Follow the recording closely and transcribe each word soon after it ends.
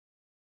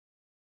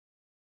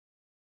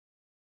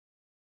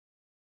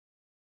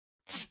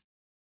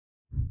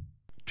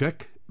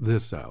Check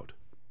this out.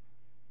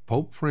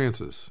 Pope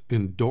Francis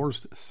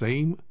endorsed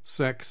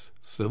same-sex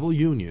civil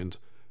unions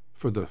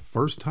for the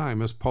first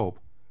time as Pope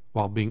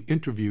while being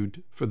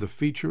interviewed for the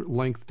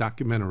feature-length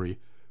documentary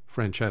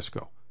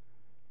Francesco,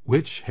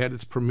 which had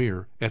its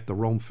premiere at the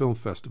Rome Film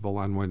Festival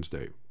on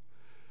Wednesday.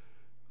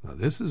 Now,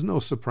 this is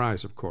no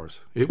surprise, of course.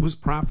 It was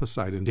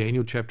prophesied in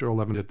Daniel chapter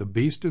 11 that the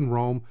beast in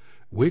Rome,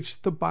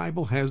 which the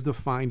Bible has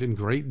defined in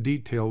great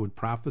detail with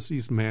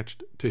prophecies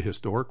matched to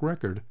historic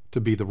record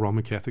to be the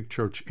Roman Catholic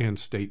Church and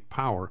state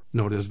power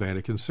known as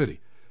Vatican City.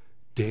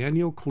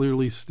 Daniel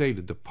clearly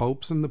stated the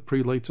popes and the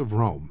prelates of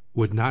Rome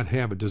would not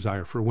have a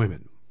desire for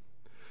women.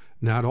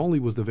 Not only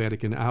was the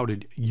Vatican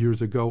outed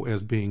years ago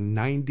as being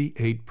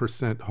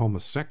 98%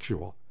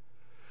 homosexual,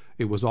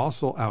 it was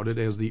also outed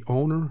as the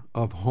owner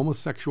of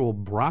homosexual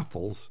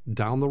brothels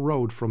down the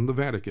road from the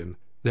Vatican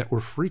that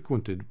were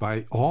frequented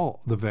by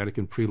all the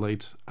Vatican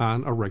prelates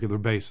on a regular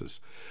basis,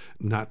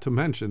 not to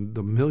mention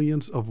the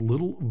millions of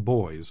little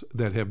boys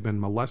that have been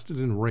molested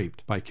and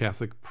raped by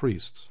Catholic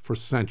priests for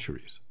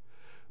centuries.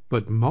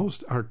 But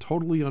most are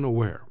totally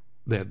unaware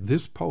that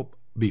this pope,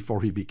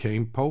 before he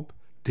became pope,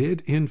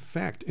 did in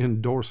fact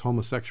endorse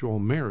homosexual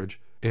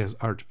marriage as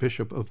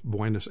Archbishop of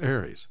Buenos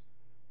Aires.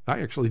 I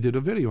actually did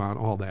a video on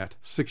all that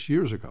 6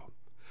 years ago.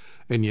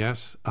 And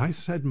yes, I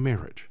said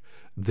marriage.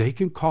 They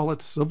can call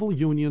it civil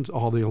unions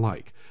all they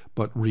like,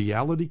 but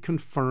reality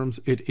confirms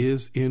it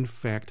is in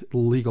fact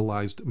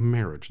legalized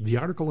marriage. The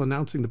article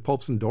announcing the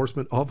Pope's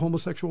endorsement of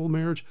homosexual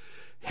marriage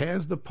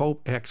has the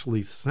Pope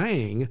actually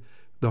saying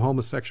the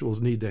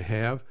homosexuals need to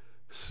have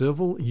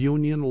civil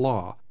union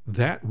law.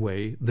 That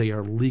way they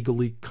are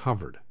legally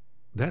covered.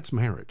 That's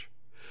marriage.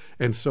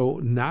 And so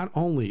not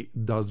only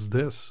does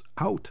this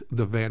out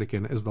the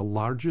Vatican as the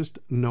largest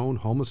known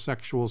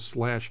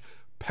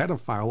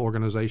homosexual/pedophile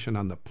organization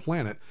on the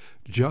planet,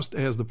 just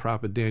as the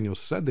prophet Daniel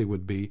said they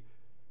would be,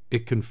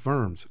 it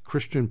confirms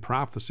Christian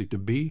prophecy to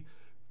be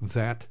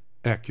that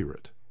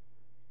accurate.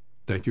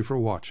 Thank you for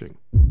watching.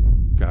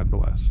 God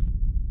bless.